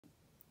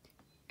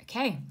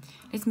Okay,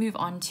 let's move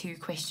on to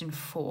question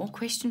 4.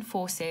 Question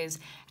 4 says,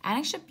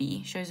 Annexure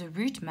B shows a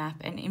route map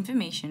and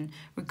information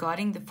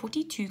regarding the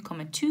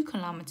 42.2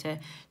 kilometer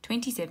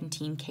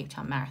 2017 Cape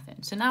Town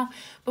Marathon. So now,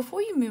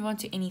 before you move on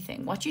to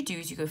anything, what you do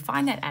is you go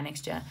find that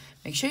annexure,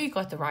 make sure you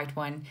got the right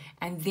one,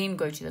 and then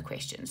go to the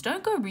questions.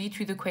 Don't go read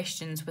through the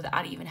questions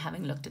without even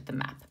having looked at the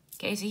map.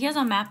 Okay, so here's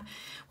our map.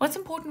 What's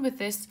important with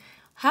this?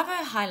 Have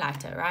a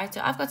highlighter, right?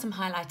 So I've got some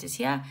highlighters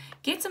here.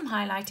 Get some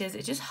highlighters.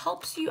 It just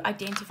helps you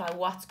identify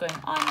what's going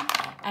on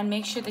and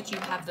make sure that you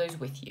have those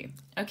with you.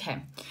 Okay,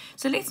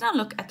 so let's now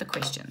look at the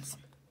questions.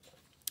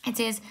 It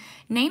says,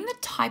 name the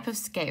type of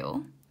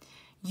scale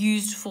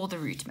used for the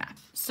route map.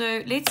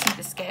 So let's see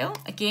the scale.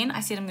 Again,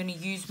 I said I'm going to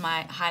use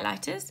my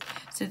highlighters.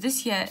 So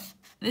this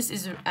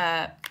is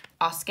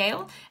our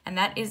scale, and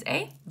that is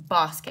a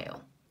bar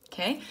scale.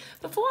 Okay,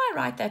 before I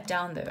write that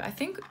down though, I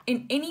think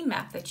in any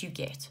map that you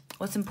get,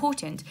 what's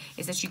important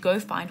is that you go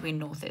find where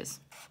north is.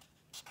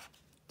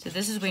 So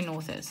this is where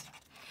north is.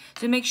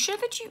 So make sure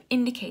that you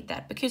indicate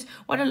that, because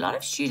what a lot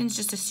of students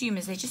just assume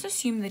is they just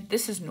assume that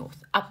this is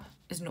north, up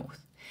is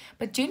north.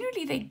 But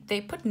generally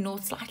they put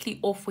north slightly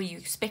off where you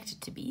expect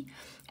it to be,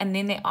 and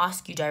then they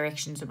ask you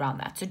directions around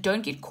that. So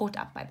don't get caught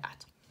up by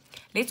that.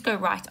 Let's go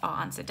write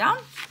our answer down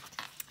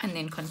and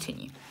then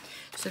continue.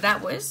 So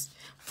that was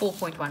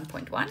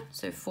 4.1.1.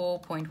 So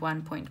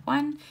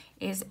 4.1.1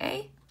 is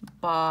a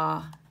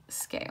bar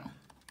scale.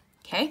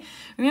 Okay,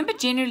 remember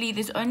generally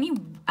there's only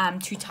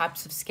two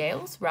types of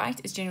scales, right?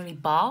 It's generally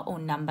bar or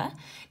number.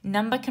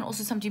 Number can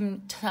also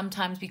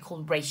sometimes be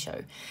called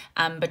ratio,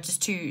 but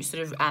just to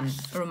sort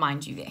of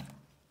remind you there.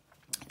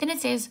 Then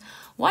it says,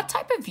 what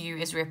type of view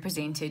is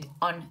represented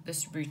on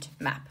this route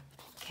map?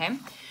 Okay,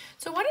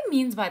 so what it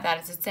means by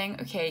that is it's saying,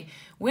 okay,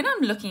 when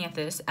I'm looking at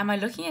this, am I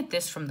looking at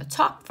this from the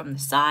top, from the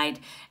side?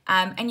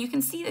 And you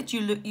can see that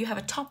you have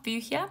a top view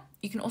here.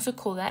 You can also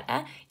call that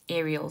a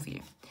aerial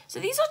view. So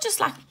these are just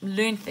like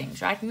learned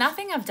things, right?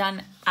 Nothing I've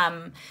done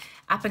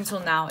up until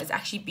now has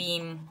actually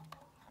been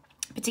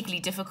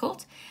particularly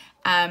difficult,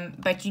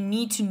 but you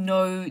need to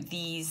know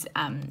these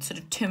sort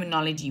of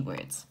terminology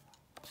words.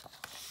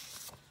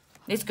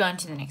 Let's go on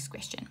to the next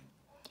question.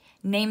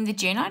 Name the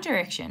general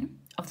direction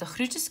of the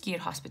Groote Schuur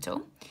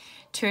Hospital,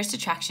 tourist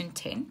attraction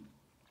 10,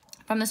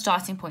 from the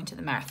starting point of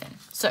the marathon.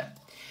 So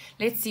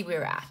let's see where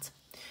we're at.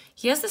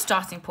 Here's the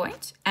starting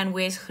point, and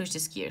where's Groote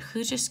Schuur?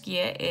 Groote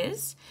Schuur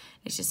is,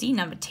 let's just see,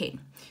 number 10.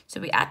 So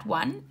we're at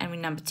 1 and we're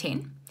number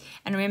 10.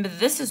 And remember,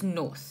 this is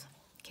north,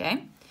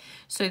 okay?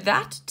 So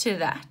that to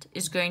that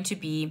is going to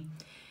be,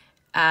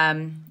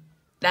 remember,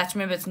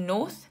 it's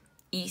north,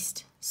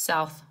 east,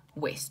 south,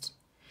 west.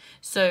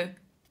 So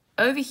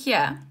over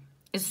here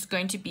is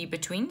going to be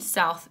between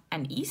south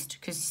and east,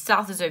 because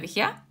south is over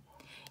here,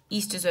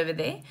 east is over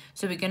there.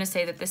 So we're going to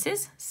say that this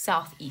is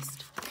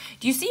southeast.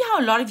 Do you see how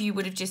a lot of you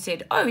would have just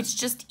said, oh, it's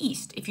just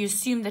east, if you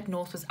assume that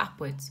north was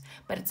upwards,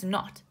 but it's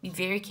not. Be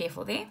very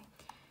careful there.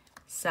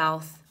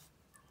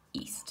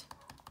 Southeast.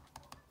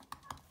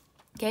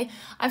 Okay,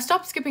 I've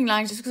stopped skipping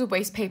lines just because of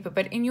waste paper,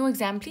 but in your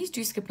exam, please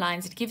do skip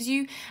lines. It gives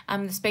you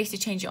the space to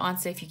change your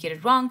answer if you get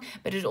it wrong,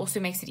 but it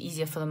also makes it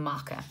easier for the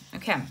marker.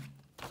 Okay.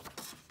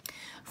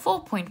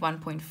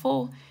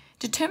 4.1.4,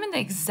 determine the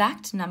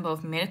exact number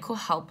of medical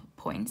help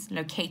points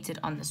located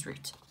on this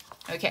route.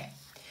 Okay,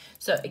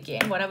 so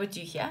again, what I would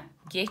do here,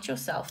 get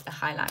yourself a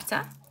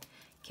highlighter,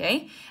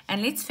 okay,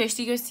 and let's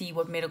firstly go see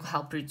what medical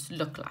help routes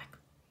look like.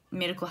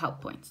 Medical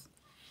help points.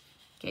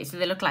 Okay, so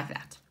they look like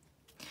that.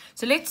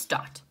 So let's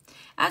start.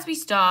 As we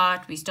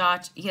start,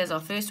 here's our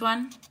first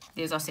one,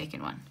 there's our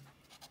second one,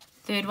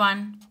 third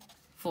one,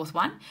 fourth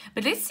one.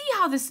 But let's see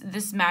how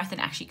this marathon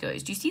actually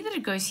goes. Do you see that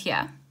it goes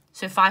here?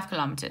 So 5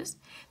 kilometers.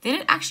 Then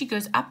it actually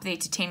goes up there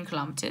to 10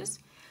 kilometers,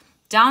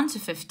 down to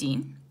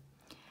 15,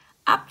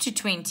 up to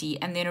 20,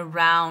 and then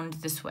around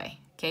this way.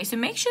 Okay, so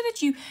make sure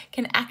that you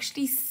can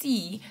actually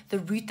see the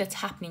route that's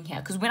happening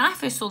here. Because when I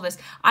first saw this,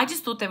 I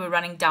just thought they were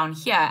running down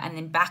here and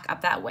then back up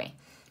that way.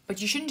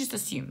 But you shouldn't just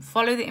assume.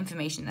 Follow the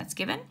information that's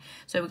given.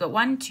 So we've got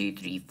 1, 2,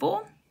 3,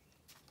 4,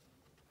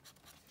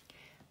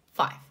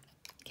 5.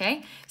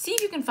 Okay, see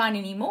if you can find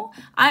any more.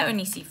 I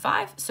only see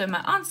 5, so my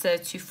answer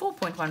to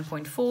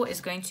 4.1.4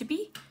 is going to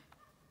be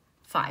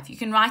 5. You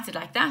can write it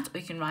like that, or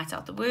you can write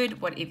out the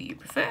word, whatever you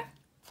prefer.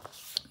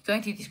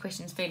 Going through these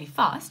questions fairly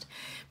fast,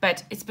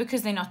 but it's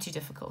because they're not too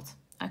difficult.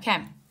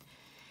 Okay,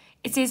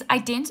 it says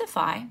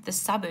identify the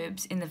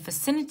suburbs in the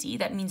vicinity,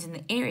 that means in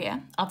the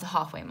area of the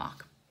halfway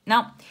mark.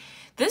 Now,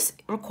 this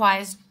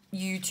requires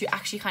you to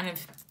actually kind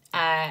of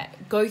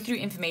go through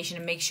information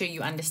and make sure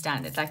you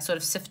understand it, like sort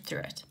of sift through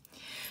it.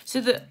 So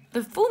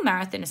the full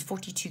marathon is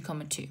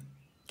 42.2.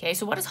 Okay,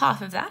 so what is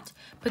half of that?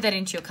 Put that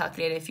into your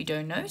calculator if you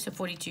don't know. So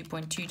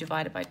 42.2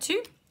 divided by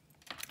 2.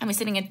 And we're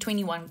sitting at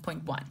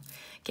 21.1.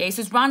 Okay,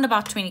 so it's round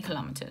about 20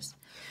 kilometers.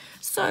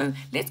 So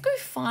let's go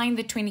find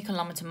the 20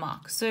 kilometer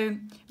mark. So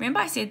remember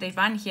I said they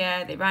run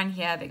here, they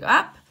go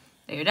up,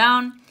 they go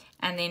down,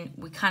 and then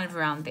we're kind of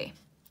around there.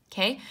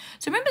 Okay,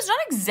 so remember it's not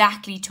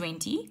exactly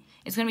 20.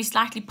 It's going to be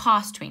slightly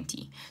past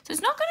 20. So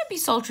it's not going to be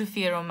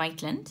Saltrafeer or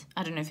Maitland.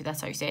 I don't know if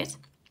that's how you say it.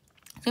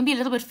 It's going to be a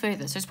little bit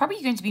further. So it's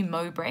probably going to be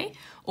Mowbray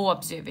or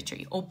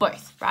observatory or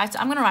both, right? So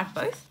I'm going to write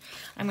both.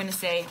 I'm going to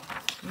say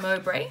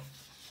Mowbray.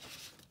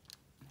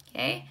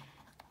 Okay.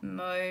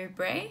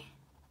 Mowbray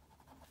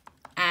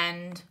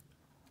and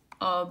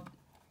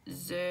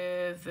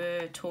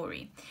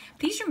observatory.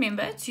 Please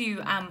remember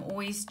to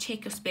always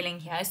check your spelling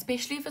here,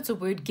 especially if it's a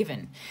word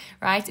given,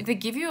 right? If they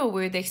give you a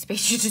word, they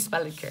expect you to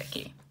spell it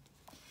correctly.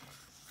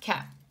 Okay.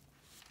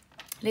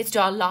 Let's do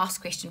our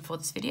last question for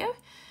this video.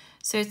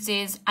 So it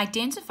says,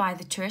 identify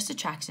the tourist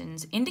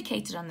attractions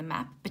indicated on the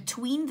map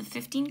between the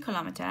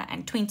 15-kilometer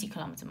and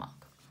 20-kilometer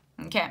mark.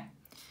 Okay.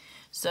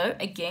 So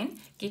again,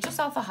 get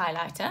yourself a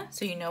highlighter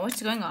so you know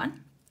what's going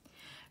on,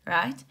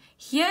 right?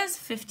 Here's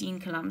 15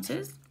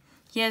 kilometers.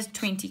 Here's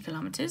 20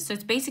 kilometers. So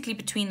it's basically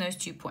between those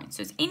 2 points.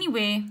 So it's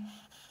anywhere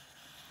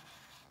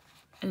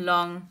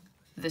along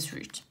this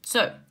route.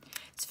 So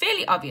it's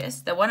fairly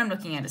obvious that what I'm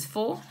looking at is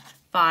 4,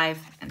 5,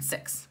 and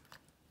 6.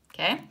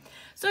 Okay.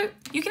 So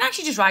you can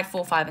actually just write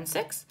 4, 5, and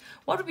 6.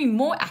 What would be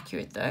more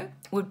accurate, though,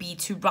 would be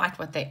to write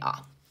what they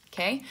are.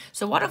 Okay.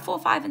 So what are 4,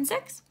 5, and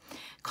 6?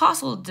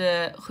 Castle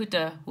de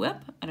Goede Hoop,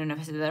 I don't know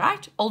if I said that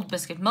right, Old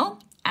Biscuit Mill,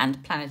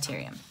 and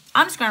Planetarium.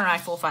 I'm just going to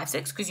write 4, 5,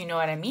 6 because you know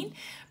what I mean.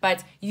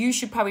 But you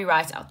should probably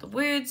write out the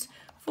words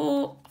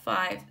 4,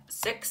 5,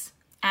 6.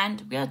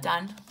 And we are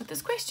done with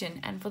this question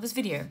and for this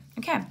video.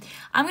 Okay,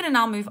 I'm going to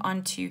now move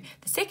on to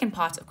the second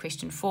part of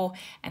question 4.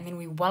 And then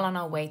we're well on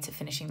our way to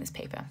finishing this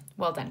paper.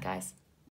 Well done, guys.